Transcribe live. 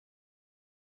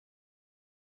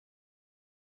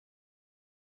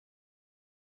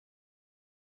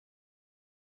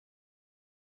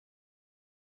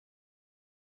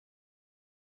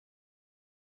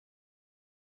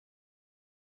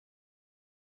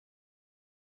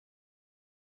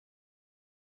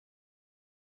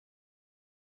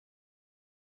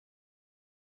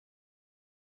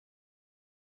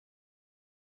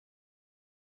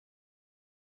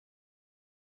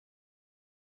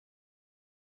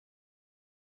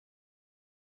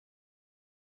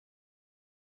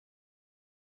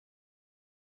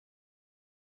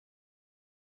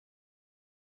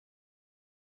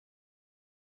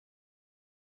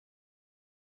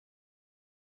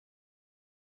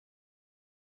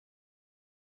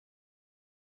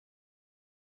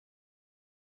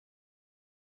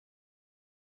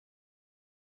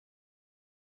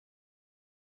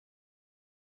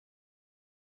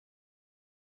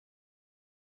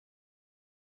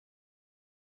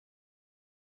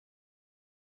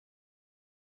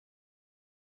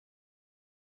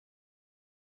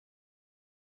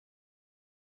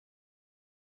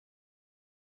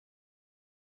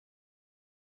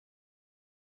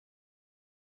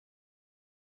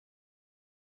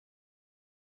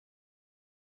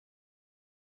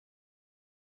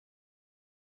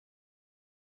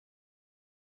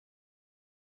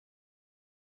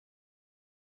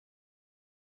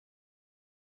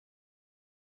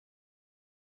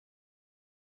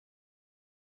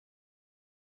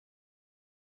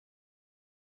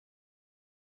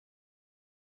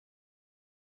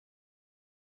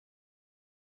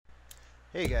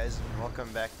Hey guys, and welcome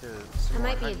back to some I more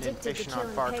might be hunting and addicted to fishing on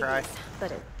killing Far Cry. pagans,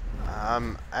 but it...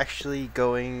 I'm actually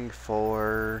going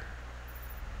for...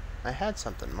 I had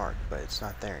something marked, but it's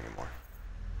not there anymore.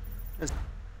 Is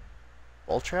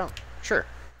bull trout? Sure.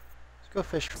 Let's go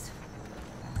fish.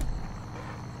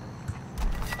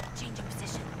 Change of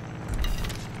position.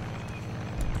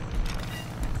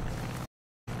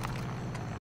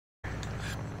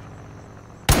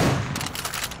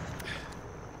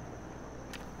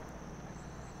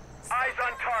 Eyes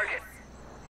on target.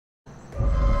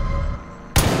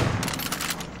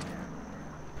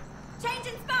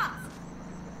 Changing spots!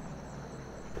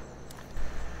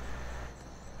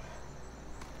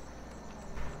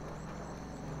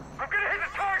 I'm gonna hit the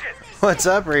target. What's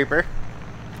up, Reaper?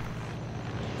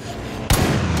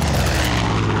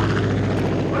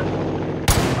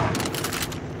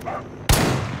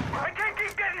 I can't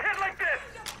keep getting hit like this.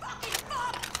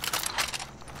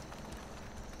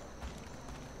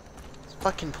 It's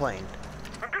fucking plane.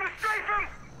 I'm gonna strafe him.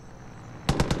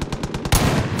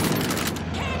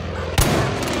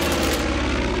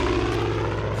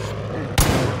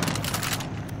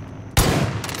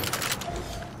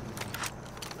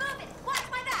 Move it! Watch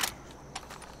my back!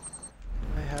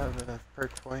 I have enough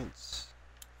perk points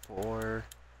for...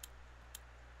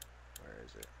 Where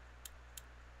is it?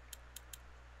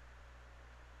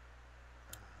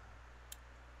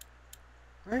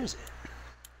 Where is it?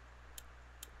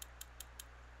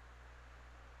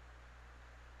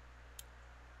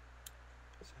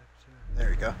 There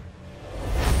we go.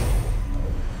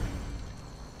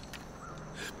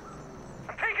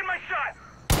 I'm taking my shot.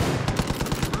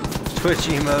 Twitch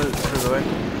emote for the way.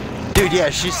 Dude, yeah,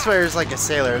 she swears like a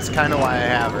sailor. It's kind of why I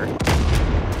have her.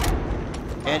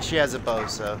 And she has a bow,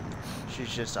 so she's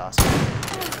just awesome.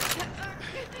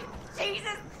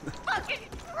 Jesus fucking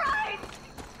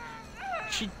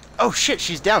Christ! Oh shit,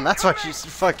 she's down. That's why she's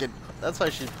fucking. That's why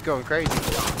she's going crazy.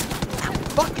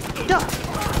 Fucking duck.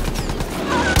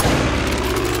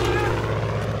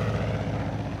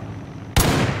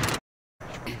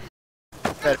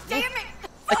 Damn it!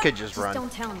 I could just run.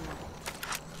 Don't tell anyone.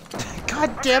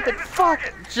 God damn it!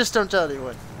 Fuck! Just don't tell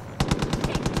anyone.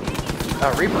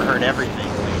 Oh, Reaper heard everything,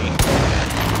 lady.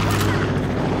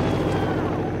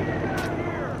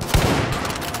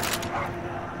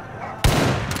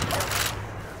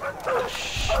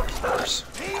 Shit.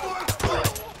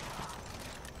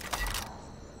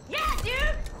 Yeah,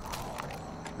 dude!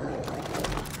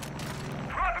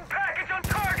 Dropping package on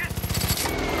target.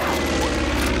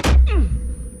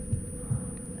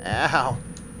 Ow.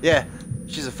 Yeah,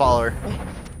 she's a follower.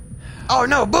 Oh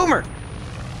no, Boomer!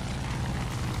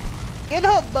 Get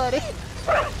up, buddy!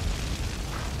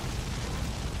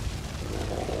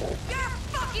 You're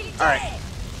fucking dead! Alright.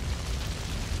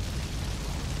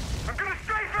 I'm gonna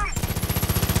strafe him.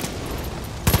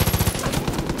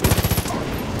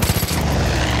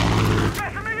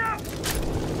 Messing me up.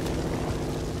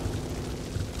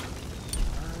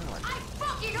 I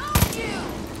fucking own you!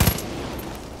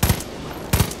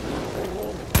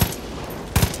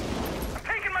 I'm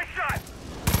taking my shot.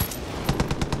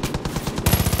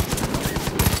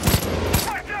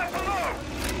 Watch out below.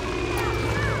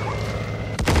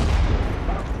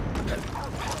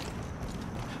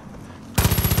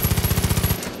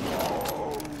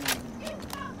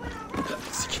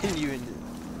 Skin you into...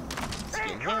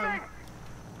 Skin him.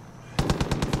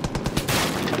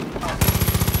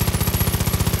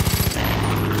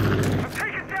 I'm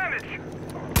taking damage.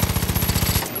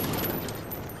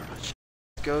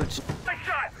 Go to... My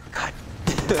shot. God.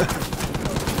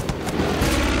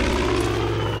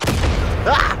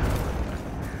 Ah!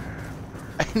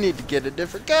 I need to get a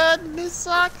different gun. This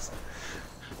sucks.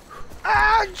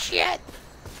 Oh shit!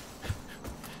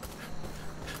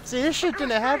 See, this shit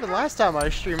didn't happen last time I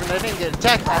was streaming. I didn't get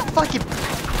attacked by a fucking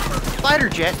fighter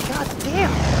jet. God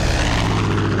damn!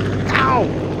 Ow!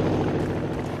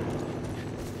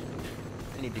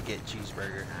 I need to get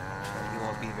cheeseburger. He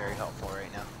won't be very helpful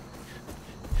right now.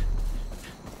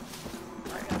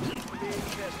 I have this big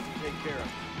test to take care of.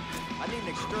 I need an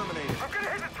exterminator. I'm gonna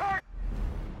hit the target.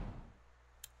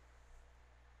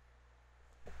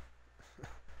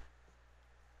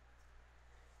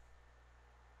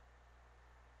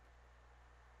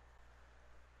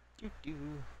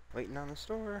 Doo-doo. Waiting on the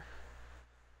store.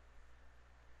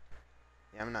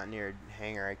 Yeah, I'm not near a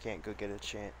hangar. I can't go get a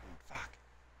chant. Fuck.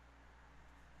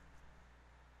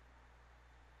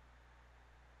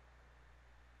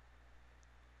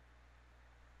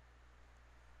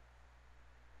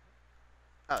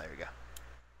 Oh, there we go.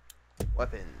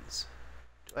 Weapons.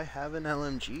 Do I have an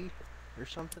LMG or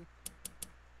something?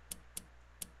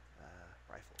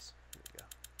 Rifles. Here we go.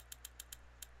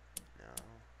 No.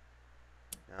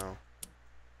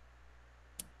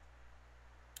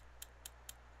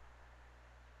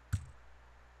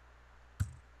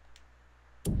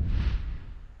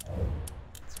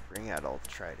 bring out all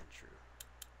tried and true.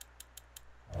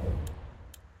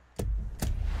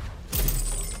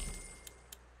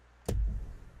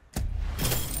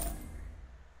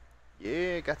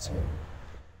 Yeah, got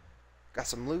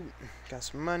some loot, got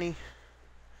some money.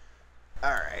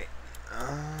 All right.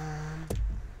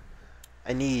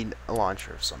 I need a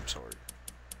launcher of some sort.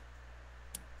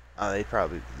 Oh,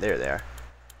 there they are.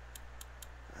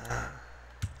 Oh,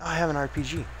 I have an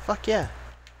RPG. Fuck yeah.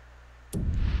 See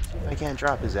if I can't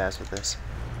drop his ass with this.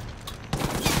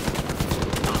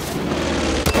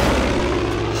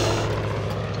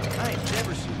 I ain't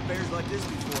never seen bears like this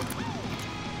before.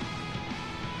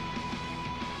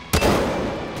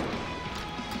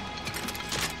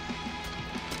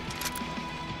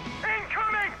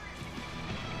 Incoming!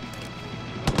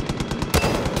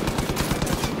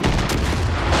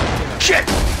 Shit!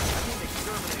 I need an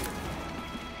exterminator.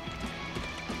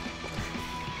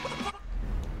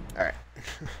 Alright.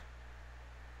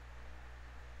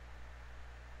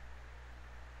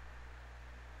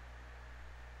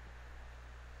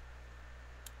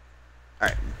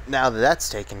 Alright, now that that's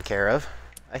taken care of,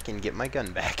 I can get my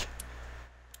gun back.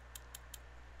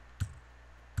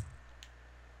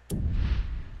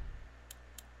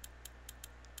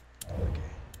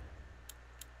 Okay.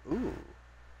 Ooh.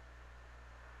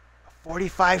 A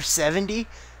 4570?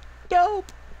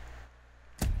 Dope!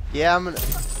 Yeah, I'm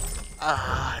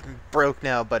broke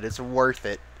now, but it's worth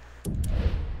it.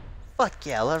 Fuck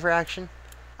yeah, lever action.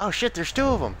 Oh shit, there's two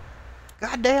of them.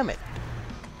 God damn it.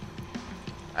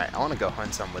 Alright, I want to go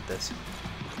hunt some with this.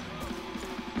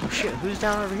 Oh shit, who's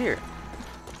down over here?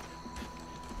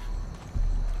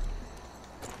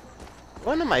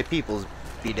 One of my peoples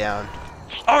be down.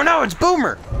 Oh no, it's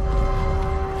Boomer!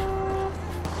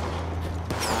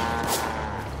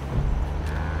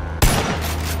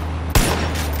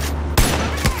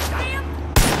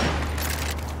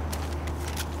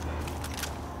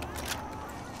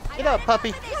 Get up,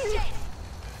 puppy.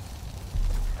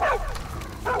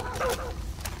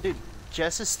 Dude,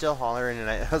 Jess is still hollering, and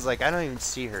I was like, I don't even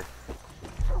see her.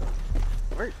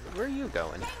 Where are you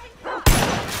going?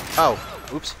 Oh,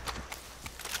 oops.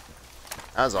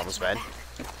 That was almost bad.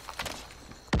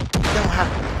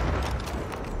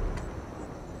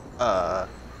 No,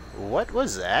 what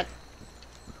was that?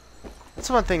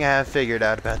 That's one thing I have figured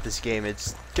out about this game.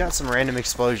 It's got some random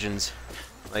explosions.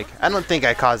 Like, I don't think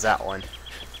I caused that one.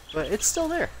 But it's still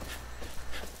there.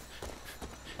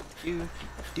 Do.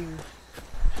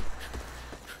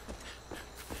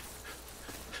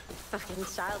 Fucking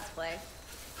child's play.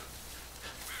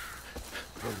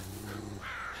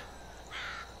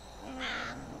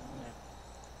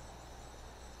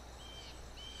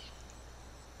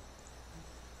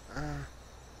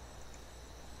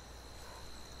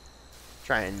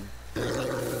 Try and...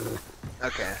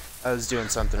 Okay, I was doing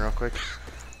something real quick.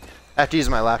 I have to use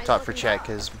my laptop for chat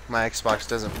because my Xbox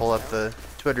doesn't pull up the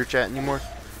Twitter chat anymore.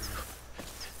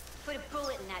 Put a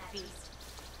bullet in that beast.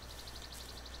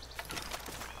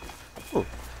 Ooh,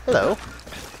 hello.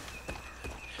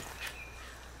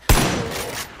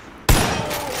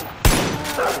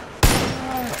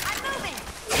 I'm moving!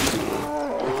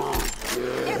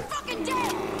 They're fucking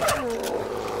dead!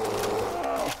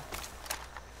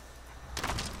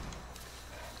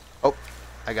 Oh,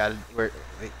 I got it. Wait.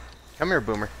 Come here,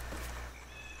 Boomer.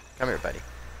 Come here, buddy.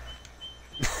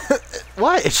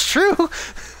 What? It's true?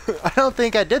 I don't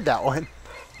think I did that one.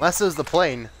 Unless it was the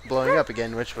plane blowing up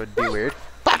again, which would be weird.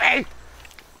 Puppy!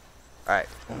 Alright.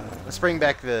 Let's bring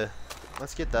back the...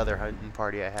 Let's get the other hunting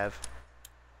party I have.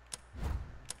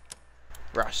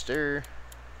 Roster.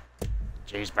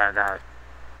 Cheeseburger.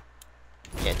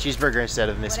 Yeah, cheeseburger instead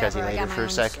of Miss Cuzzy later for a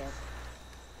sec.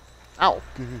 Ow!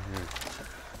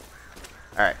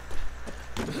 Alright.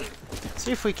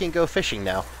 See if we can go fishing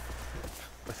now.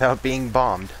 Without being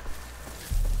bombed.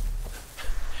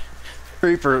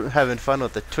 Reaper having fun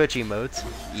with the Twitch emotes.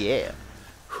 Yeah.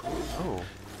 Oh.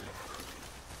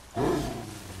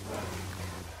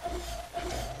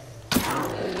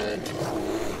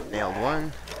 Nailed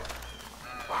one.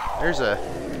 There's a...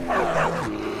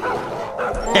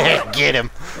 Get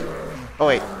him! Oh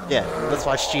wait, yeah. Let's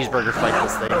watch Cheeseburger fight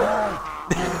this thing.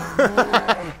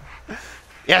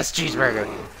 Yes, Cheeseburger!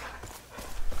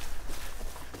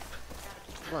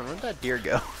 Come on, where'd that deer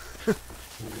go?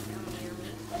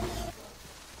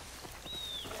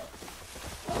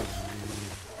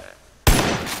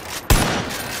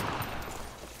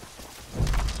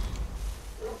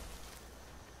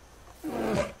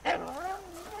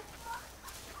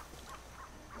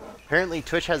 Apparently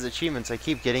Twitch has achievements, I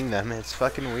keep getting them, it's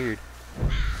fucking weird.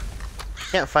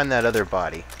 Can't find that other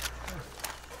body.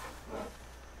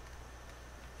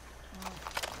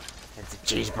 It's a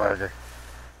cheeseburger.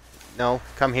 No,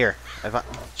 come here.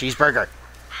 Cheeseburger.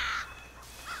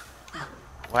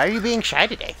 Why are you being shy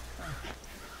today?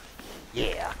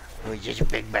 Yeah, we're just a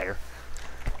big bear.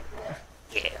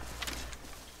 Yeah.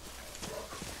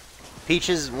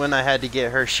 Peaches, when I had to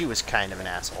get her, she was kind of an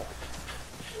asshole.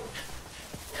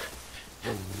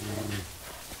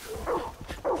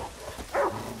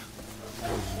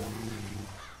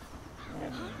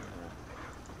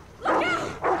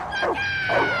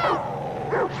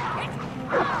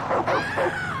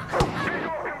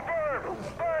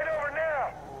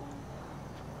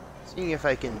 Seeing if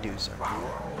I can do something.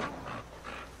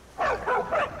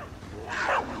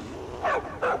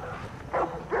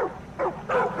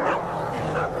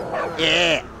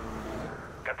 Yeah!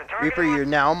 Reaper, you're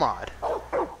now a mod.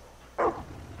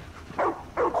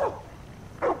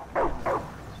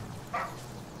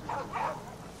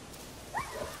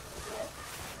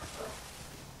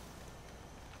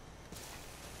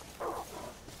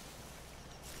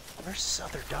 Where's this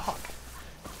other dog?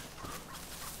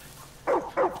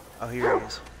 Oh, here he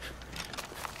is.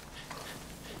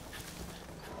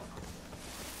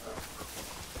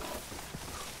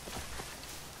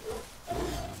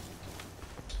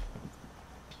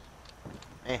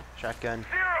 Hey, shotgun.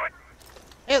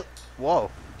 Hey, whoa.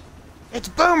 It's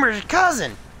Boomer's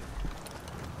cousin!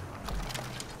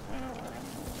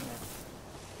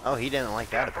 Oh, he didn't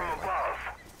like that apparently.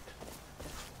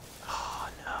 Oh,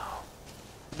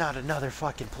 no. Not another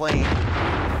fucking plane.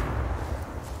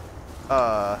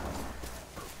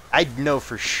 I know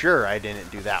for sure I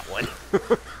didn't do that one.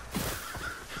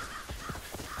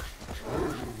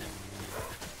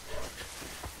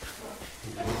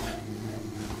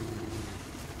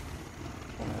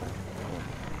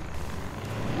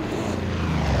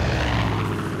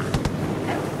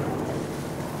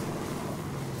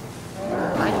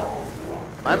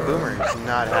 My boomer is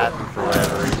not happy for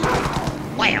whatever reason.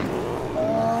 Wham!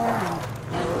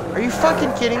 Are you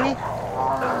fucking kidding me?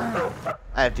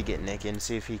 I have to get Nick in,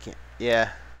 see if he can.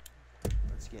 Yeah.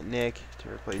 Let's get Nick to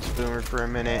replace Boomer for a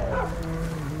minute.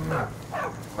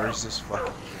 Where's this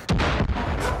fucking. You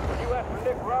ask for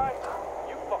Nick Rye,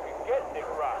 you fucking get Nick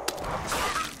Rye.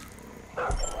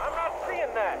 I'm not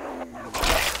seeing that.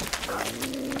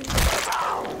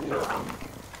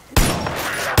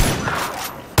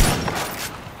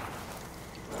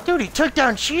 Dude, he took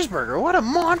down Cheeseburger. What a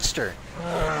monster!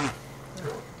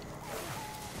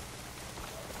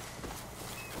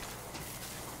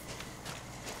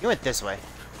 You went this way.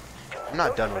 I'm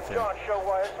not done with him. John show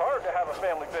why it's hard to have a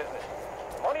family business.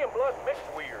 Money and blood mix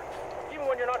weird, even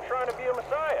when you're not trying to be a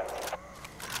messiah.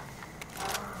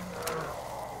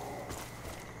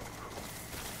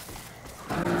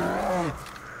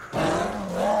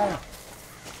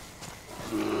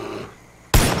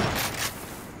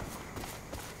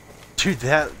 Dude,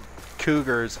 that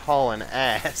cougar is hauling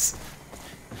ass.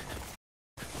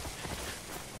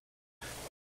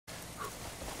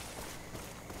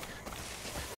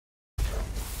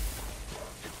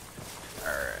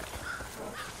 Alright.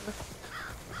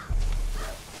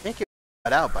 I think it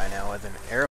got out by now with an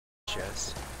arrow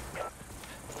chest.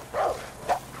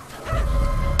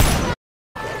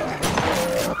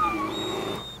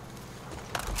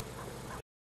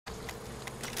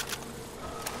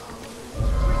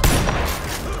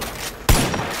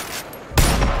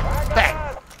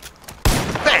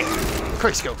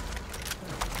 Quick scope.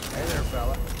 Hey there,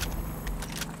 fella.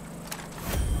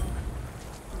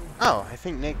 Oh, I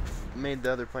think Nick made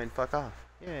the other plane fuck off.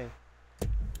 Yay.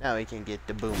 Now we can get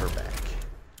the Boomer back.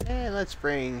 And let's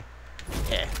bring...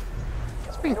 Yeah.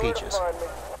 Let's bring Peaches.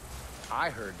 I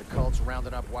heard the cults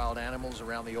rounded up wild animals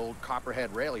around the old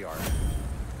Copperhead rail yard.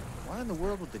 Why in the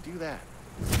world would they do that?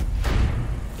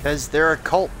 Because they're a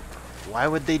cult. Why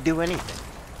would they do anything?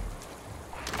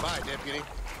 Bye, deputy.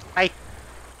 Hi.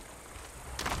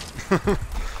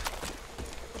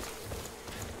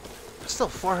 Still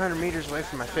 400 meters away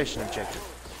from my fishing objective.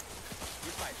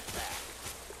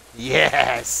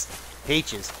 Yes!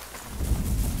 Peaches.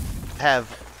 I have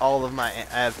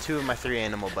two of my 3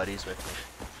 animal buddies with me.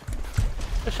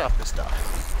 Fish off the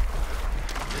stuff.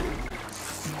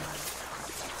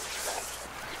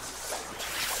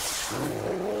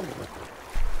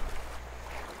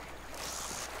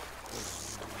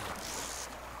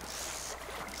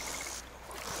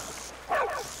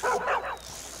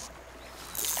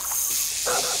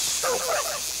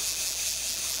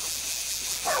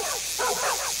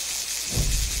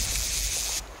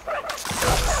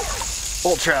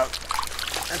 Bolt trout.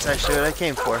 That's actually what I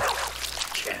came for.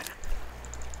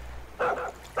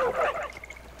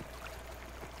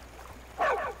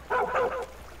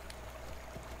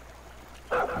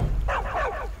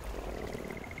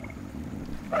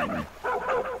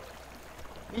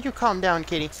 calm down,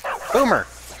 kitty. Boomer!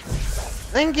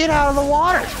 Then get out of the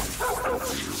water!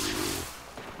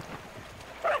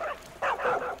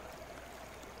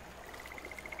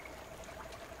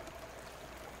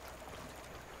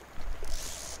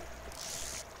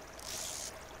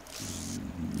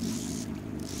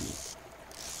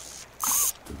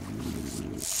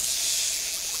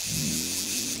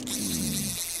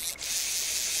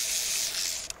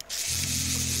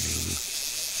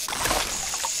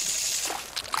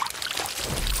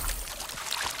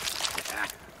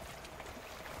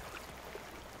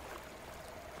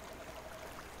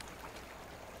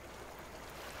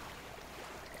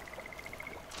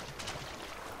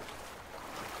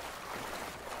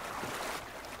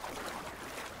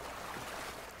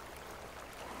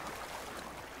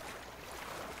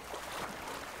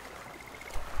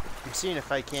 I'm seeing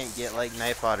if I can't get like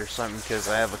Nightbot or something because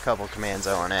I have a couple commands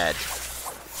I want to add.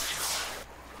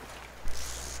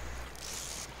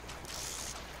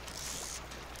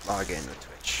 Log in with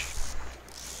Twitch.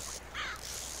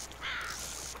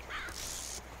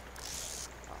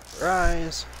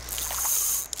 Authorize.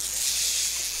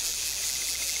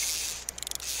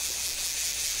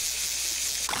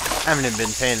 I haven't even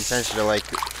been paying attention to like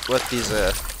what these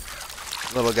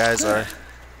little guys are.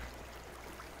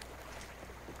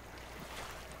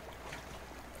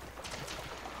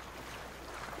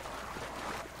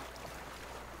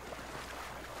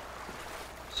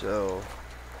 So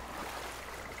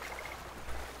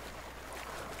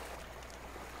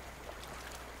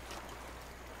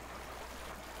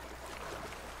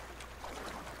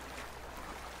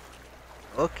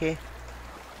okay,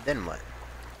 then what?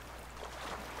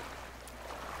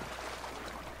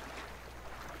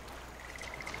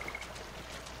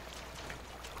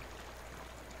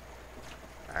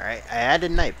 Alright, I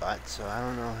added Nightbot, so I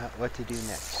don't know what to do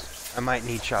next. I might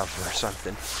need Chopper or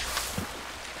something.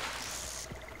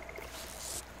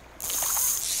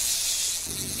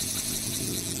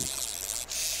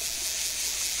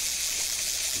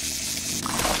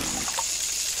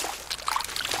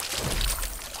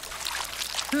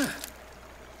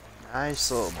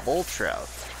 Nice little bull trout.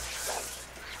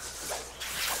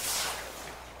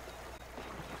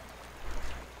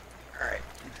 Alright,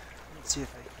 let's see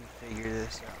if I can figure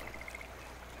this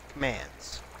out.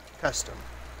 Commands. Custom.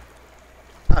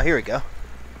 Oh, here we go.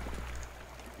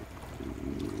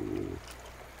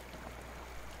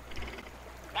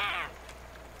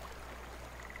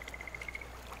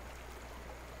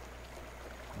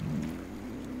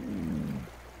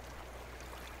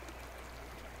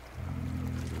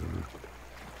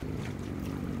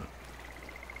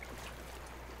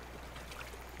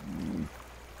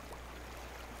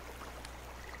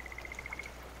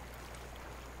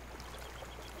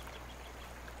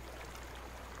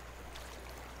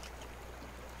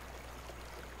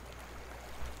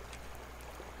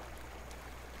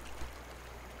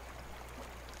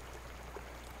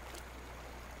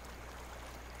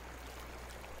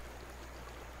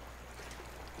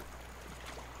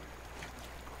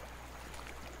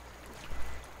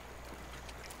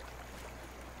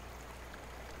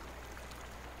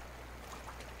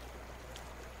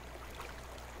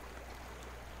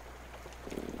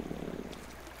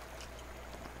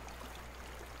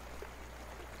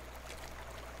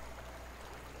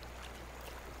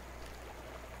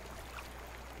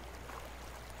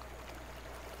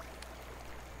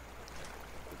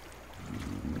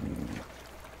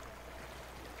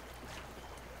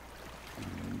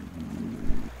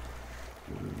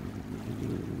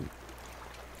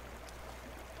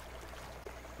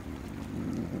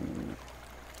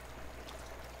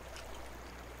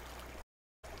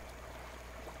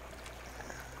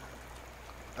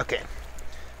 Okay.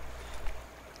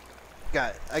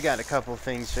 I got a couple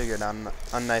things figured on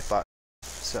Nightbot,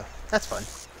 so that's fun.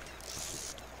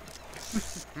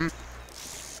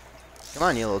 Come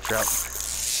on, you little trout.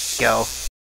 Go.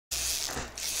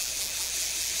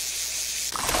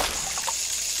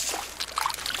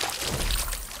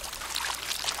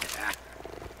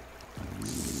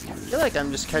 I feel like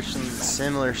I'm just catching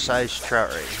similar sized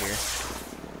trout right here.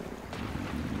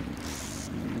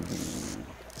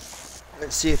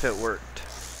 Let's see if it worked.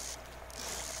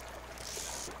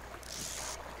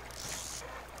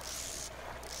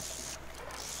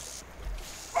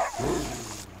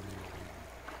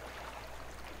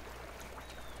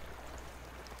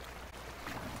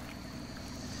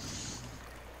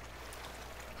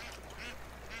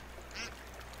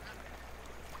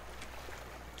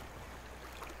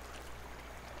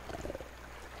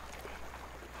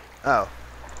 Oh,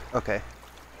 okay.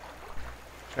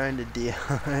 Trying to deal.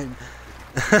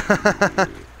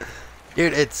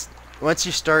 Dude, it's once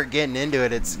you start getting into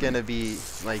it, it's gonna be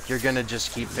like you're gonna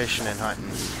just keep fishing and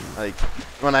hunting. Like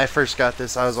when I first got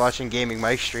this, I was watching Gaming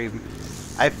Mike stream.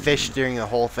 I fished during the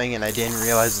whole thing, and I didn't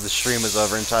realize the stream was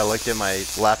over until I looked at my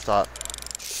laptop.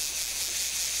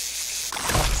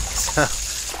 So,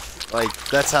 like,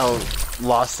 that's how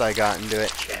lost I got into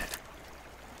it.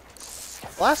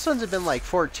 Last ones have been like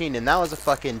 14, and that was a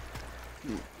fucking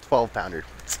 12-pounder.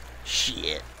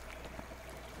 Shit.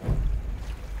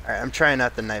 Alright, I'm trying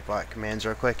out the Nightbot commands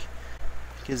real quick,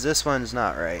 because this one's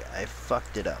not right. I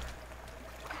fucked it up.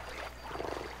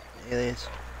 Alias.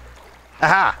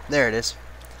 Aha! There it is.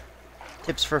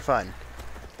 Tips for fun.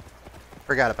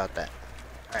 Forgot about that.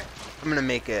 Alright, I'm gonna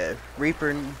make a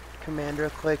Reaper command real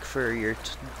quick for your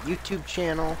YouTube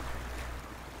channel.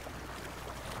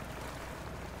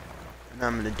 And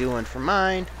I'm gonna do one for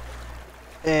mine.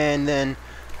 And then,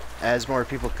 as more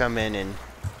people come in and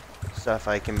stuff,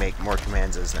 I can make more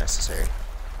commands as necessary.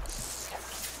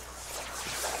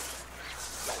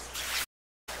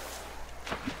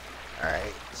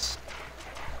 Alright.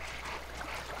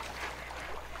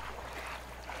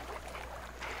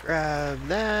 Grab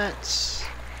that.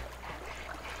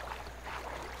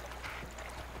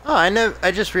 Oh, I know.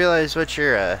 I just realized what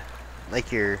your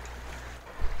like your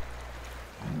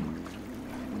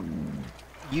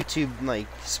YouTube like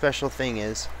special thing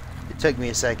is. It took me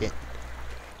a second.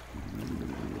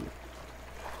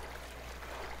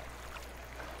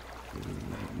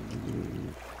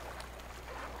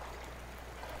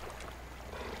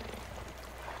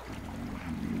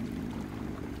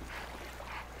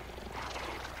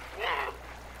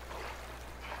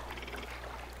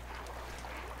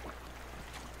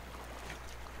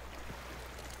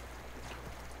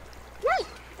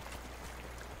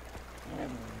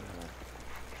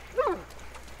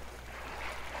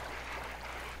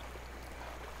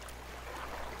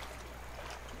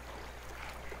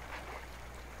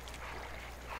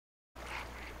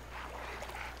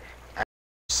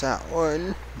 That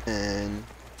one and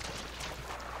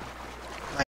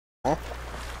I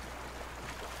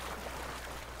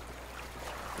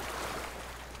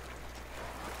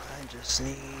just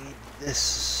need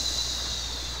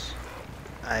this,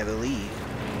 I believe.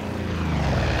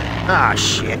 Ah,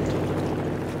 shit.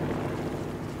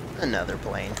 Another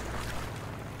plane.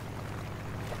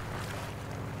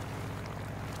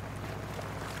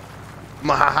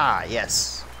 Mahaha,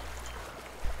 yes.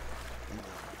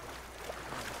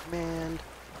 Command.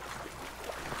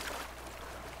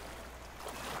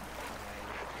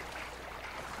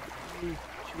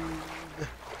 YouTube.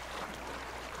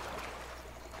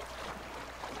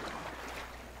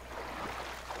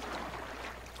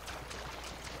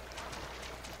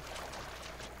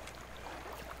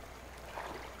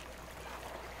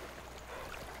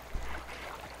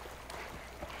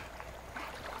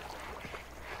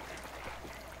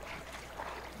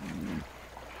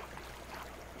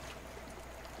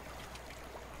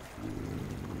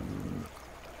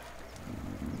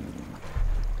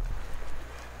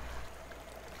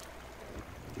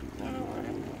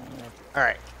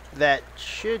 Alright, that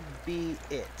should be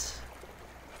it.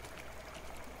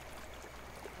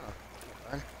 Oh,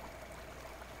 hold on.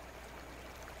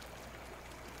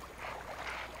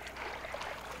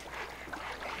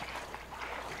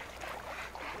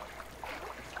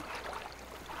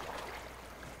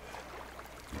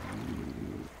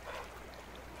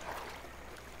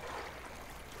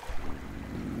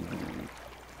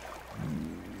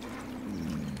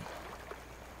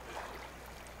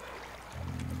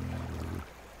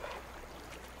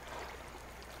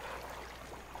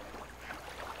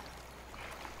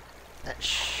 That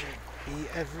should be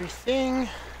everything.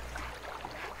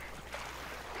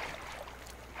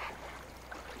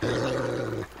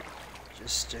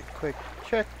 Just a quick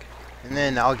check, and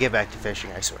then I'll get back to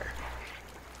fishing, I swear.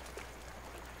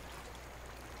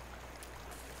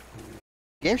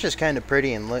 The game's just kind of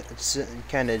pretty and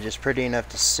kind of just pretty enough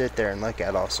to sit there and look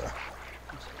at also.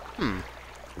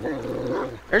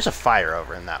 There's a fire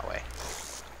over in that way.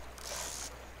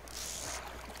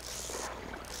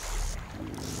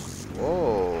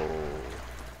 Whoa.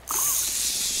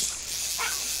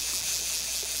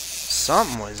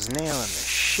 Something was nailing the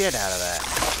shit out of that.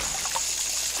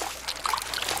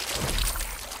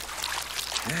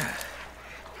 Yeah.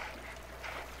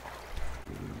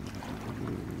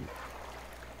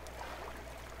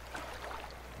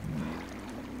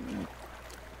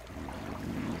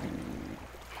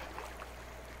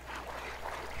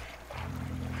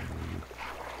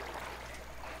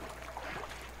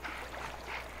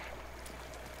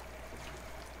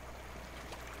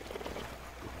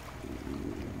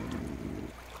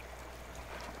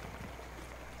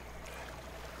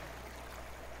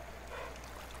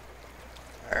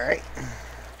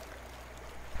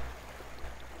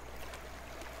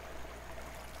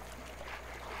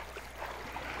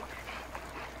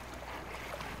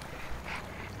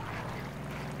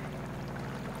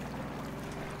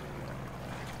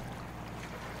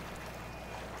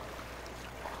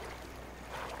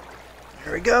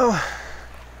 we go.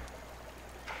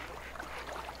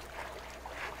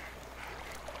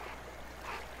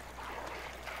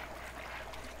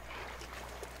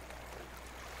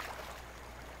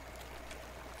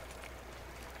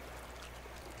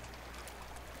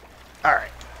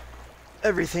 Alright.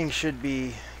 Everything should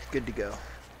be good to go.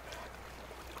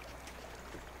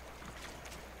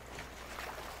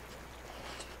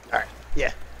 Alright,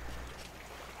 yeah.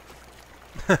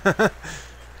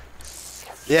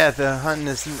 Yeah, the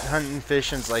hunting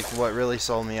fishing's like what really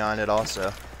sold me on it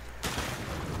also.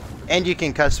 And you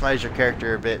can customize your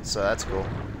character a bit, so that's cool.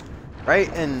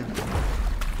 Right? And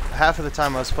half of the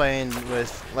time I was playing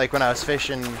with, like when I was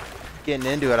fishing, getting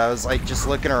into it, I was like just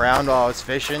looking around while I was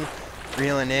fishing,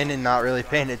 reeling in and not really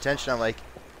paying attention. I'm like,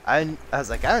 I was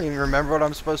like, I don't even remember what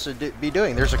I'm supposed to be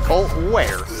doing. There's a Colt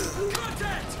where?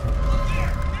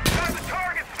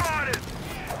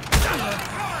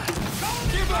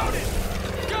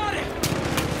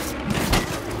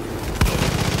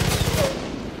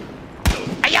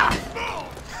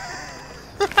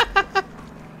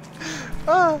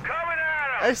 Oh,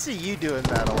 I see you doing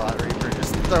that a lot, Reaper.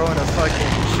 Just throwing a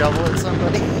fucking shovel at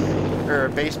somebody, or a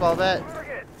baseball bat.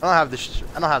 I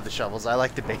don't have the shovels. I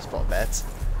like the baseball bats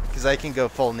because I can go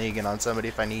full Negan on somebody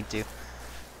if I need to.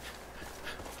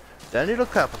 Done it a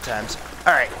couple times.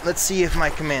 All right, let's see if my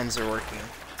commands are working.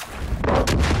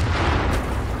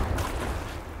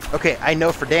 Okay, I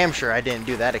know for damn sure I didn't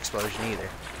do that explosion either.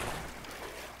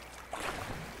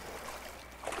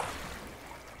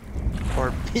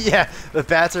 Or, yeah, the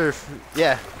bats are,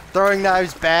 yeah, throwing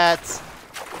knives, bats.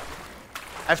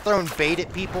 I've thrown bait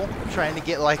at people, trying to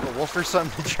get, like, a wolf or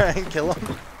something to try and kill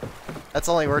them. That's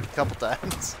only worked a couple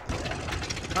times.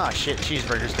 Oh shit,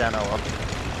 cheeseburger's down, oh well.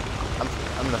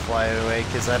 I'm gonna fly it away,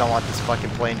 because I don't want this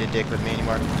fucking plane to dick with me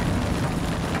anymore.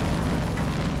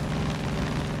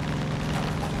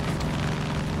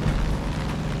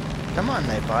 Come on,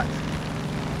 Nightbot.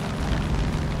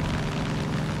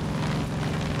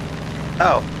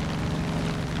 Oh.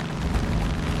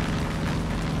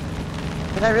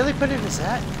 Did I really put it as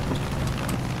that?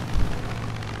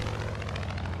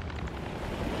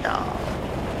 No.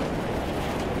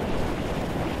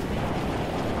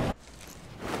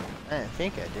 I didn't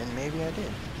think I did. Maybe I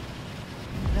did.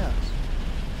 No.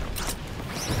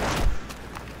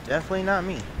 Definitely not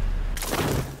me.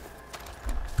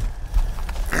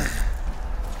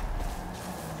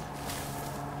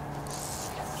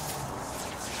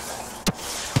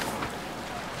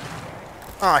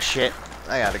 Aw, shit.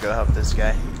 I gotta go help this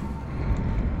guy.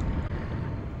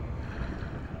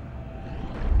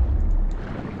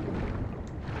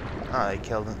 Oh, they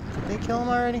killed him. Did they kill him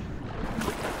already?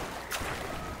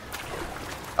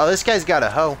 Oh, this guy's got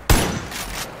a hoe.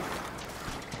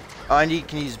 Oh, and you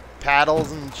can use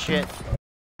paddles and shit.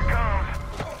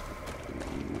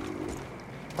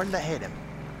 Where did that hit him?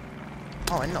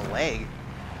 Oh, in the leg.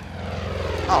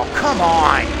 Oh, come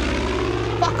on!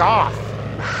 Fuck off!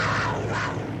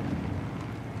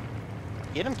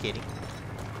 Get him, kitty.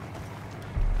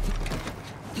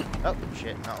 Oh,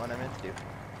 shit, not what I meant to do.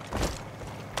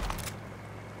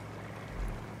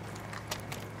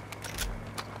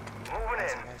 Moving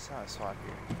in. I saw a swap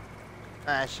here.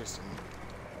 Ah, it's just an...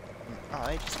 Oh,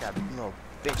 they just got little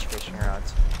bitch fishing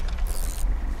rods.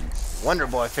 Wonder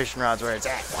Boy fishing rods where it's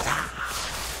at.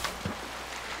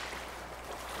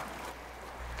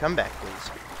 Come back, please.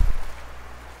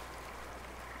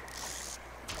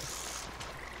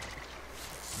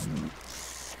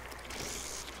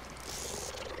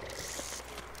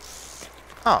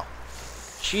 Oh,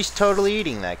 she's totally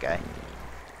eating that guy.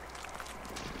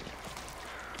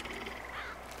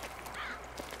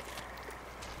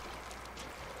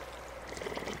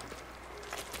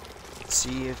 Let's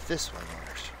see if this one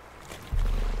works.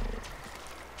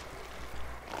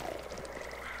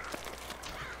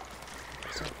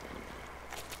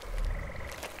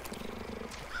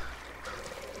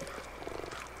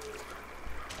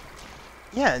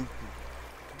 Yeah.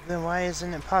 Then why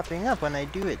isn't it popping up when I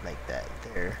do it like that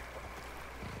there?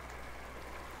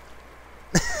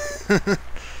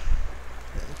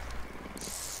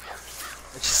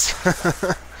 Just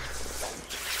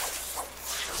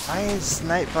why is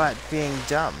Nightbot being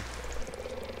dumb?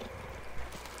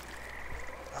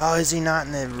 Oh, is he not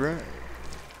in the room?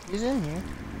 He's in here.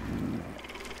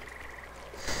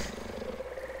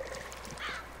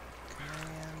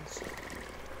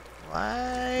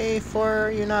 Why for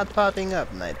are you not popping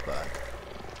up, Nightbot?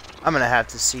 I'm gonna have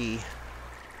to see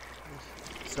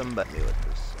somebody with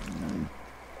this.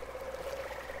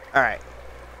 Alright.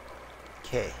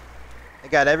 Okay. I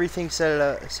got everything set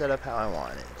up how I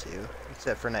want it to,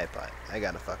 except for Nightbot. I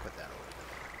gotta fuck with that one.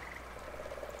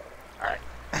 Alright.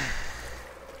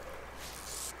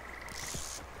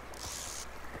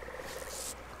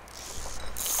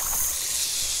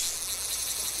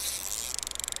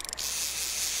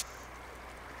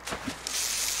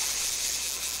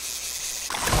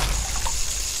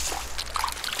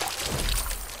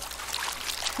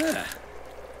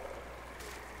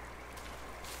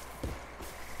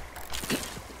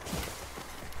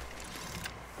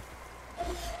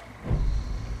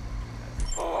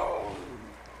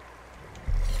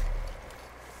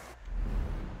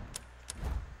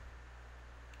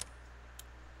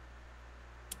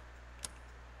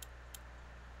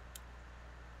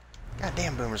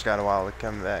 Goddamn, Boomer's got a while to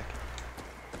come back.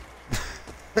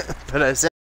 But I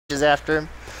sent Peaches after him.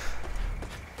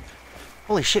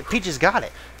 Holy shit, Peaches got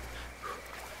it.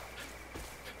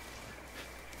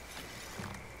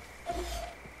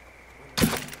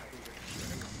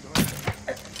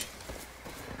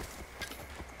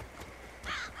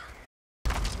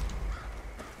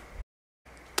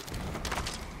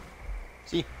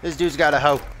 See, this dude's got a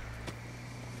hoe.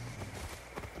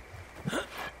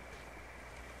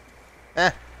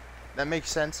 That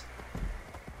makes sense.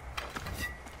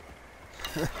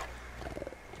 Alright.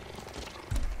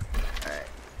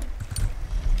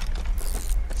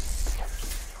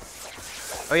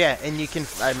 Oh yeah, and you can,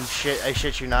 I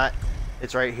shit you not,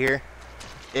 it's right here.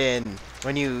 And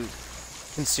when you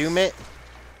consume it,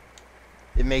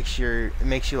 it makes you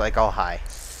like all high.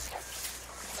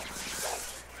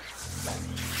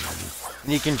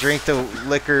 And you can drink the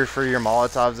liquor for your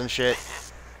Molotovs and shit.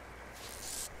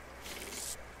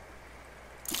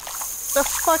 The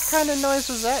fuck kind of noise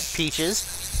was that, Peaches?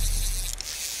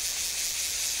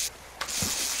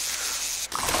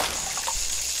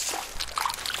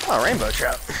 Oh, rainbow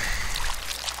trout.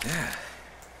 Yeah.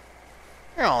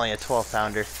 You're only a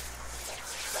 12-pounder.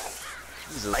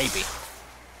 This is a baby.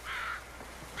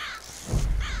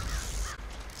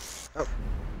 Oh.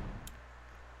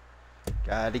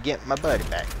 Gotta get my buddy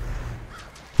back.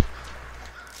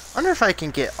 Wonder if I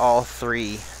can get all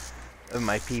 3 of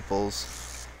my peoples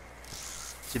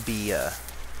to be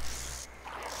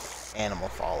animal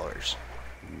followers.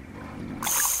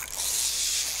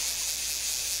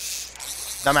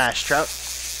 Dumbass trout.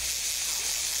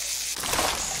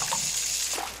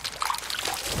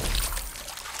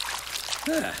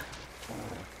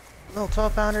 Little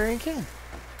 12-pounder ain't can.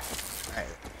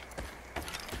 Alright.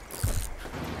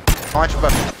 Launch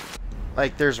button.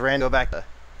 Like there's random, go back to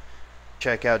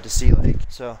check out to see, like,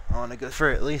 so I want to go for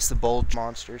at least the bulge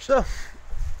monsters. So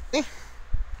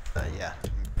yeah,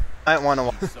 I want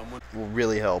to. Someone will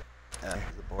really help. The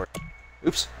board.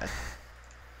 Oops.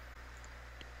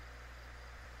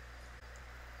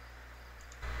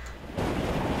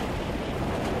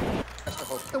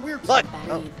 The weird Look.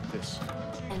 Oh, this.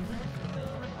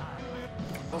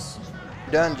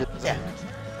 done. Just, yeah.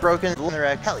 Broken.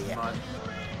 Wreck. Hell yeah.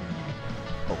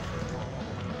 Oh.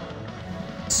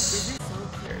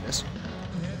 There it is.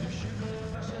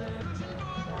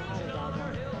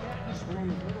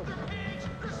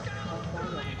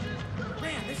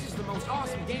 Man, this is the most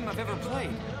awesome game I've ever played.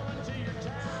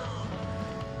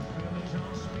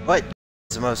 What?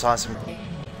 It's the most awesome.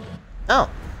 Oh,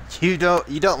 you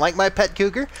don't like my pet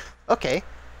cougar? Okay.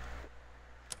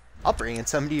 I'll bring in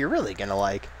somebody you're really gonna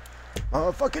like.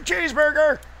 Motherfucking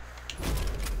cheeseburger!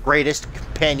 Greatest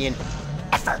companion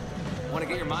ever. Want to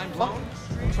get your mind blown?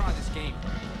 Try this game.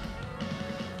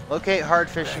 Locate hard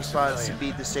fishing spots to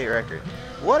beat the state record.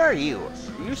 What are you?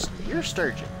 You're a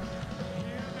sturgeon.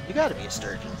 You gotta be a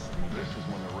sturgeon. This is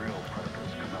when the real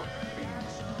predators come out to feed.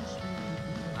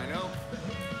 I know.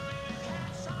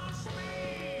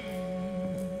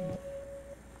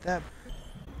 That.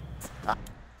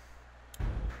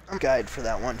 I'm guide for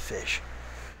that one fish.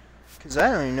 Because I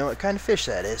don't even know what kind of fish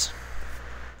that is.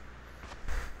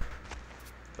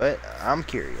 But I'm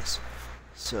curious.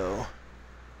 So.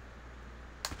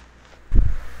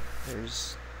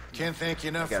 There's. Can't thank you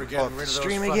enough Gotta for pull getting up rid the of those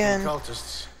stream fucking again.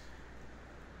 cultists.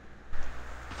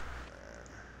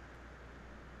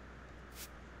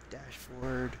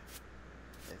 Dashboard.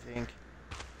 I think.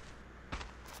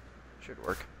 Should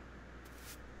work.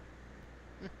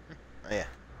 Oh yeah.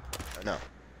 Oh no.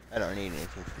 I don't need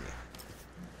anything from you.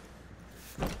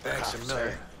 Thanks a Sorry.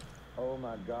 million. Oh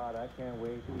my God, I can't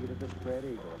wait to eat at the spread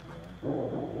eagle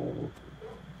again.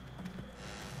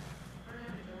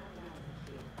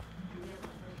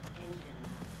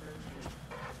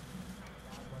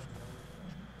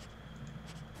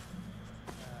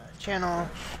 Channel.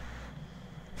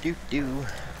 Doo.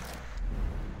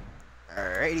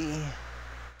 Alrighty.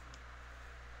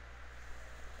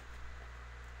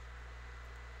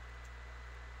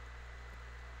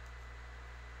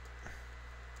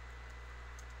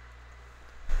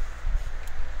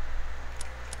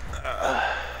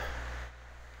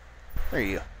 There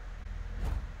you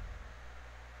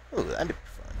go. Ooh, that'd be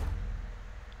fun.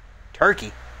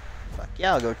 Turkey. Fuck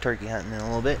yeah, I'll go turkey hunting in a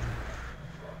little bit.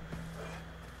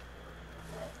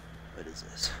 But is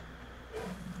this?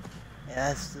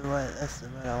 Yeah, that's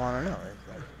what I want to know. It's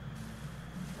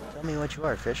like, tell me what you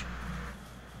are, fish.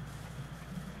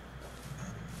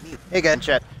 Hey, guys,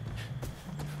 chat.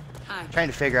 Hi. Trying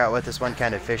to figure out what this one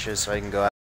kind of fish is so I can go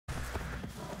out.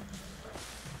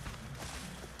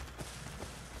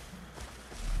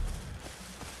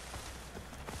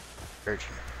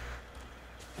 Urchin.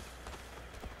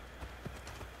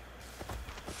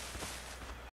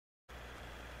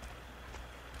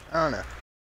 I don't know.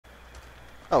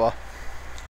 Oh well.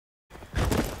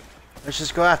 Let's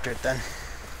just go after it then.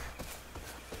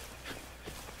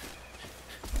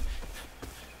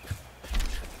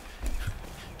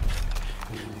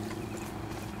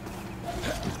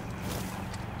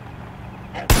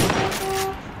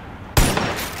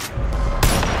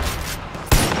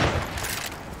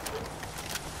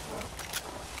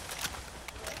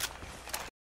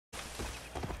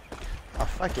 Oh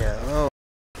fuck yeah. Oh.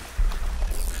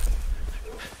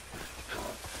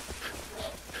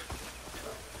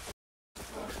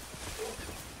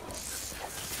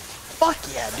 Fuck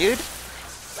yeah, dude!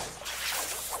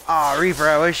 Aw, Reaper,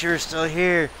 I wish you were still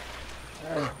here.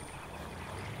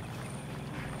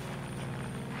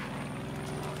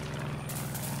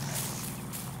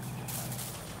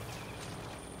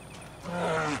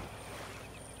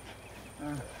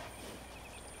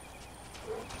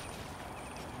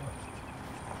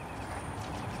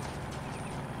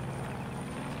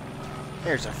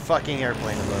 There's a fucking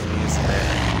airplane above me, isn't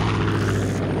there?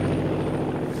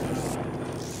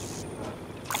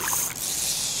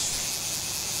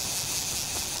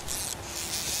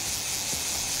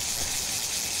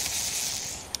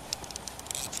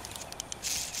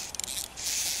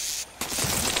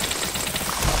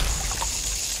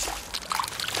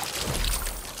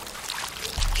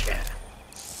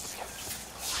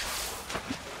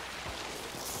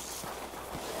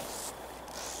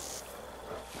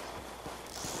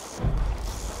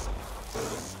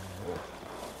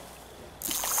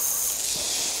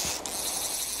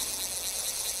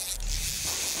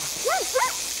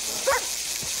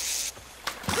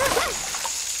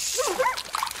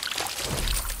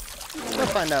 Let's go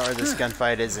find out where this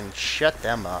gunfight is and shut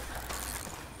them up.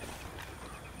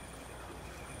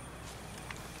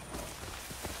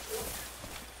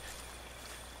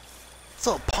 This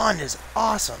little pond is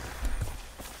awesome.